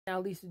Now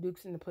Lisa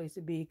Duke's in the place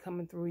to be,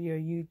 coming through your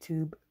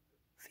YouTube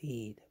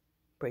feed.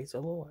 Praise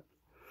the Lord.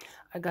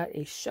 I got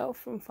a shelf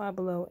from Five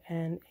Below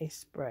and a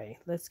spray.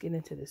 Let's get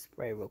into the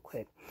spray real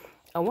quick.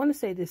 I want to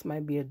say this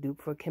might be a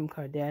dupe for Kim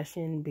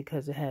Kardashian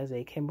because it has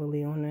a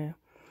Kimberly on there.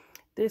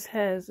 This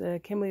has a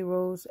Kimberly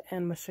Rose, and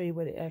I'm going to show you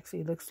what it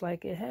actually looks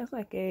like. It has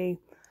like a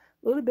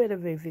little bit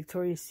of a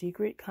Victoria's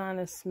Secret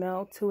kind of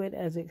smell to it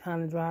as it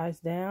kind of dries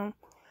down.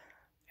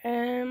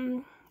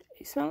 And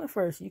you smell it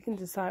first. You can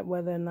decide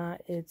whether or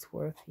not it's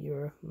worth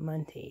your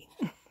money.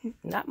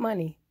 Not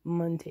money,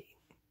 money.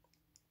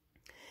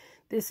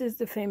 This is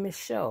the famous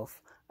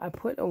shelf. I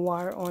put a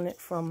wire on it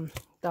from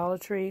Dollar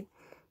Tree.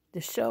 The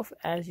shelf,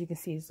 as you can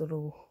see, is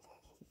little,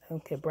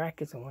 okay,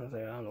 brackets and ones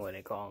there. I don't know what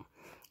they call them.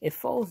 It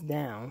folds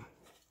down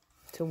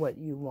to what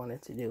you want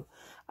it to do.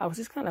 I was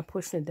just kind of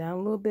pushing it down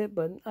a little bit,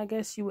 but I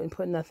guess you wouldn't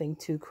put nothing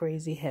too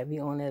crazy heavy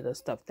on it. A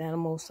stuffed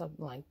animal,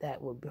 something like that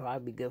would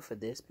probably be good for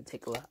this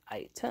particular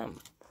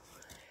item.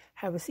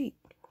 Have a seat.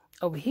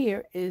 Over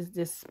here is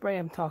this spray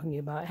I'm talking to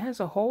you about. It has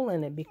a hole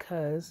in it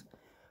because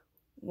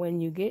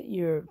when you get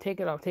your, take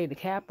the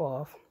cap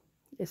off,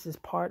 this is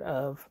part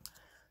of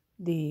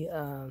the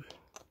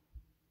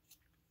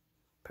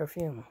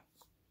perfume.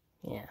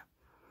 Yeah.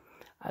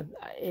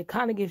 It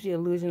kind of gives you the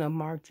illusion of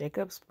Marc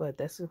Jacobs, but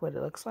this is what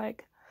it looks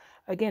like.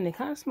 Again, it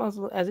kind of smells,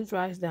 as it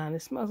dries down,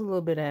 it smells a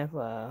little bit of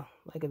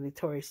like a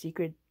Victoria's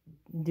Secret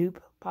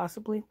dupe,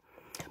 possibly.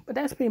 But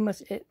that's pretty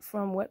much it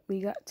from what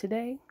we got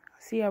today.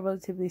 See you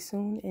relatively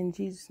soon. In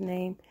Jesus'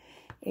 name,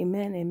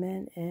 amen,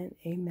 amen, and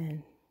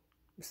amen.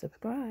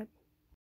 Subscribe.